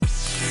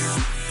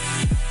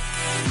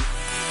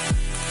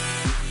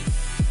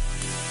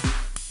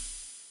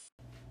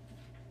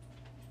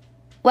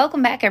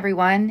Welcome back,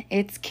 everyone.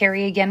 It's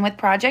Carrie again with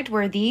Project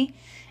Worthy,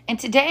 and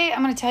today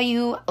I'm going to tell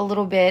you a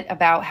little bit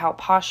about how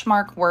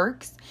Poshmark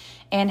works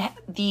and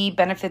the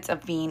benefits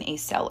of being a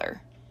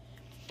seller.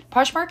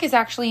 Poshmark is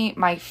actually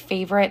my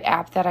favorite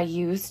app that I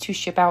use to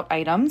ship out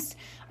items.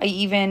 I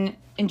even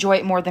enjoy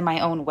it more than my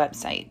own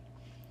website.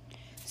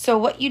 So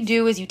what you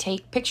do is you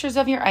take pictures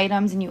of your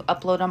items and you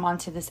upload them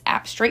onto this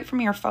app straight from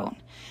your phone.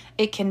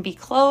 It can be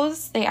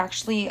clothes. They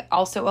actually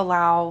also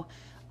allow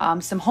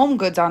some home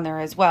goods on there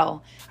as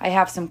well. I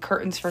have some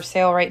curtains for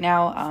sale right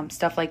now,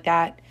 stuff like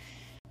that.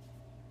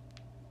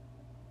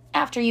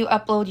 After you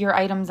upload your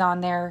items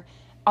on there,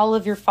 all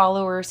of your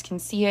followers can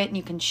see it and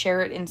you can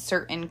share it in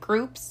certain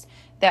groups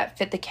that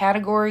fit the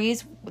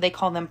categories. They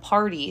call them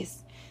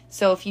parties.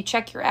 So if you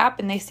check your app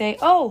and they say,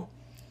 oh,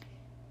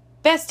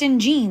 best in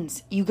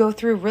jeans, you go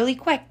through really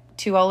quick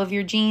to all of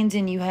your jeans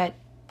and you had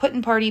put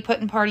in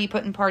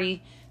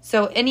party.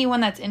 So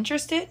anyone that's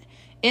interested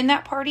in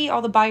that party,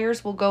 all the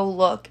buyers will go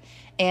look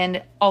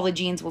and all the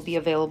jeans will be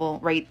available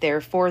right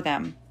there for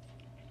them.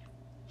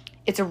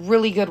 It's a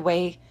really good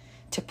way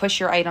to push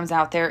your items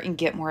out there and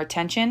get more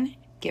attention,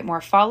 get more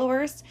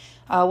followers.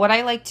 What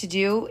I like to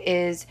do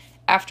is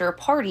after a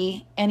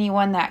party,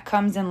 anyone that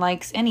comes and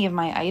likes any of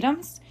my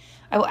items,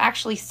 I will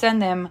actually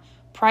send them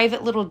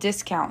private little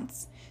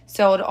discounts.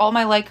 So to all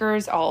my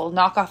likers, I'll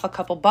knock off a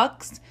couple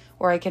bucks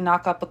or I can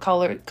knock up a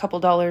couple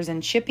dollars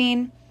in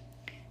shipping,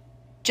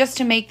 just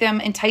to make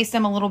them, entice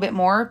them a little bit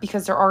more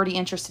because they're already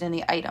interested in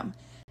the item.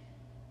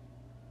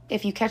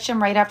 If you catch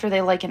them right after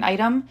they like an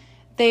item,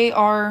 they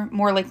are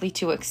more likely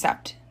to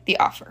accept the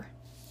offer.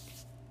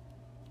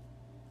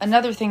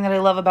 Another thing that I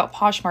love about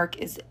Poshmark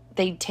is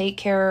they take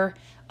care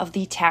of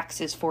the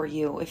taxes for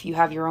you if you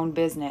have your own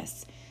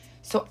business.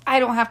 So I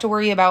don't have to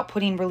worry about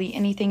putting really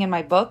anything in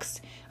my books.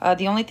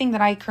 The only thing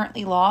that I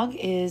currently log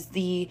is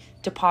the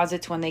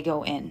deposits when they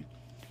go in.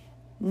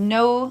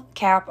 No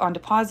cap on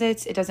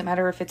deposits. It doesn't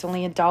matter if it's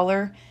only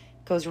 $1. It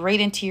goes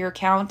right into your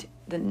account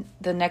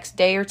the next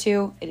day or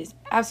two. It is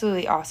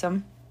absolutely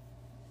awesome.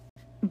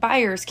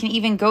 Buyers can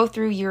even go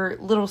through your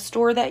little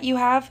store that you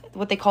have,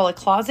 what they call a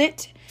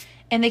closet,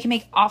 and they can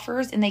make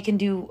offers and they can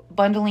do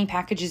bundling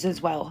packages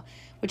as well,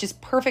 which is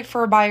perfect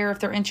for a buyer if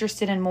they're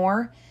interested in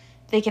more.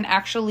 They can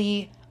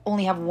actually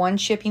only have one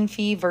shipping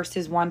fee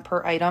versus one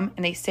per item,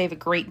 and they save a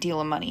great deal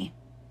of money.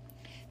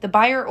 The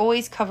buyer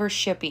always covers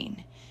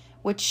shipping,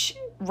 which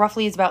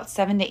roughly is about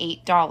 $7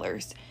 to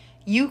 $8.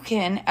 You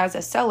can, as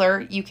a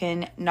seller, you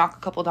can knock a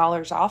couple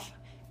dollars off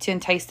to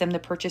entice them to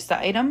purchase the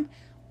item,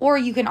 or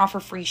you can offer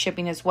free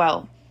shipping as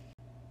well.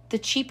 The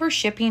cheaper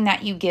shipping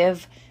that you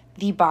give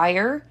the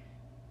buyer,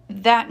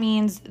 that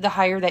means the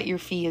higher that your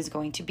fee is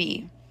going to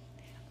be.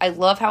 I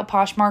love how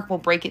Poshmark will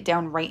break it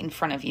down right in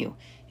front of you.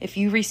 If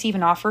you receive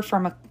an offer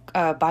from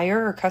a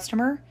buyer or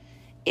customer,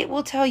 it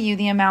will tell you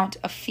the amount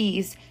of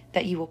fees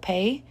that you will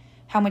pay,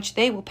 how much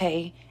they will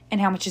pay, and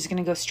how much is going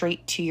to go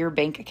straight to your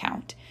bank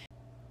account.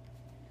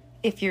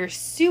 If you're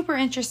super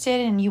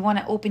interested and you want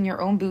to open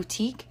your own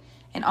boutique,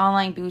 an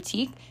online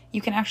boutique,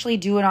 you can actually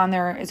do it on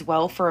there as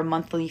well for a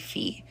monthly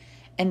fee.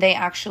 And they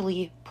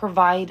actually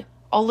provide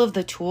all of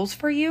the tools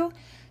for you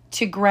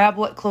to grab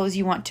what clothes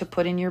you want to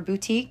put in your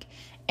boutique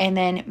and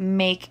then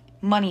make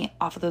money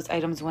off of those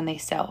items when they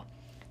sell.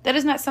 That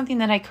is not something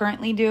that I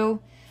currently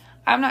do.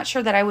 I'm not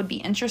sure that I would be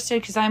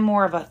interested because I'm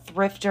more of a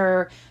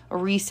thrifter, a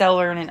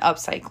reseller, and an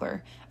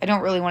upcycler. I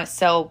don't really want to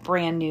sell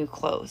brand new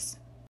clothes.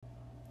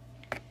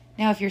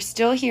 Now, if you're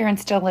still here and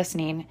still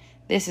listening,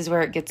 this is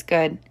where it gets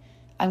good.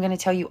 I'm going to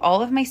tell you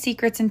all of my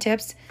secrets and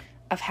tips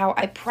of how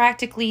I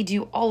practically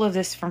do all of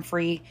this from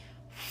free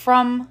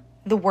from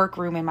the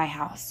workroom in my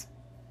house.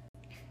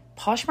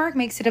 Poshmark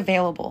makes it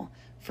available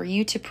for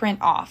you to print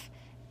off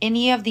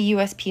any of the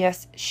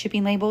USPS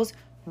shipping labels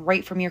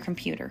right from your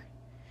computer.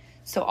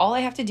 So all I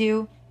have to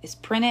do is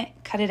print it,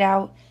 cut it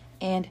out,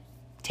 and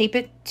tape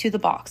it to the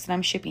box that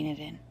I'm shipping it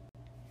in.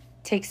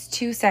 Takes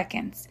 2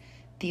 seconds.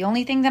 The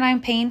only thing that I'm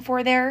paying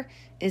for there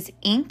is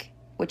ink,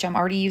 which I'm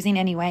already using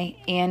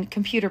anyway, and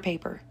computer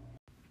paper.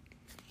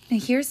 Now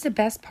here's the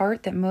best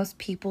part that most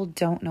people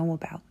don't know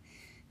about.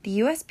 The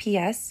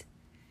USPS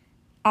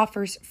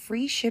offers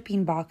free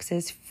shipping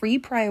boxes, free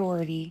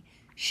priority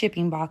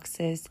shipping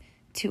boxes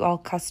to all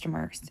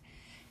customers.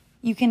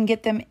 You can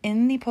get them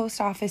in the post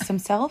office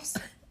themselves,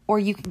 or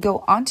you can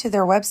go onto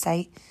their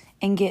website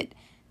and get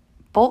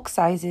bulk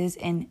sizes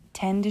in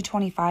 10 to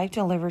 25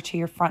 delivered to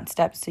your front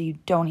steps so you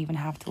don't even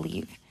have to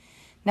leave.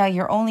 Now,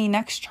 your only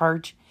next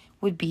charge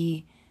would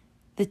be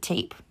the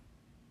tape.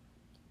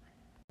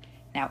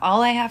 Now,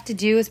 all I have to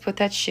do is put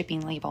that shipping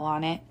label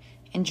on it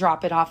and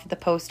drop it off at the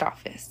post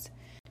office.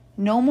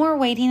 No more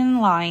waiting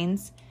in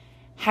lines,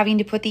 having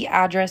to put the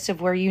address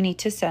of where you need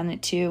to send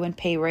it to and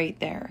pay right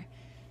there.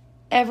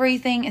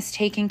 Everything is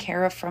taken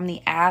care of from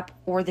the app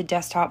or the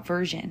desktop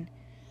version.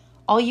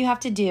 All you have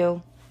to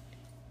do,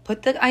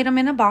 put the item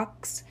in a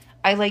box.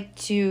 I like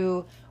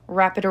to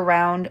wrap it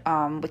around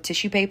with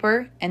tissue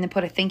paper and then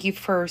put a thank you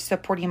for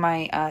supporting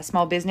my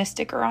small business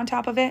sticker on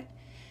top of it.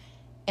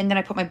 And then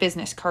I put my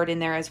business card in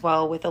there as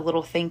well with a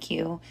little thank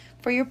you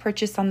for your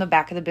purchase on the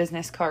back of the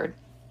business card.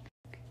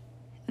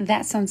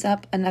 That sums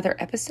up another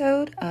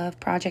episode of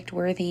Project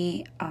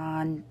Worthy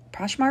on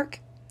Poshmark.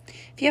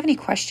 If you have any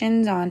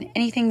questions on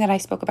anything that I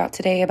spoke about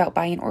today about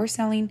buying or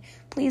selling,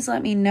 please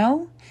let me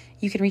know.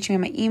 You can reach me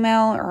on my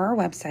email or our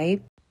website.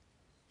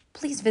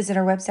 Please visit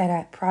our website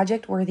at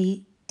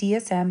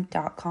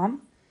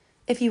projectworthydsm.com.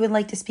 If you would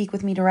like to speak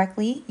with me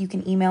directly, you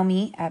can email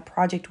me at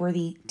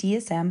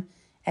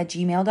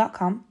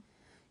projectworthydsm@gmail.com.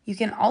 You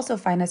can also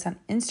find us on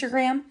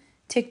Instagram,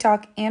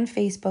 TikTok, and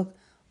Facebook,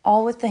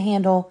 all with the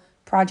handle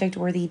Project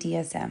Worthy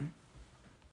DSM.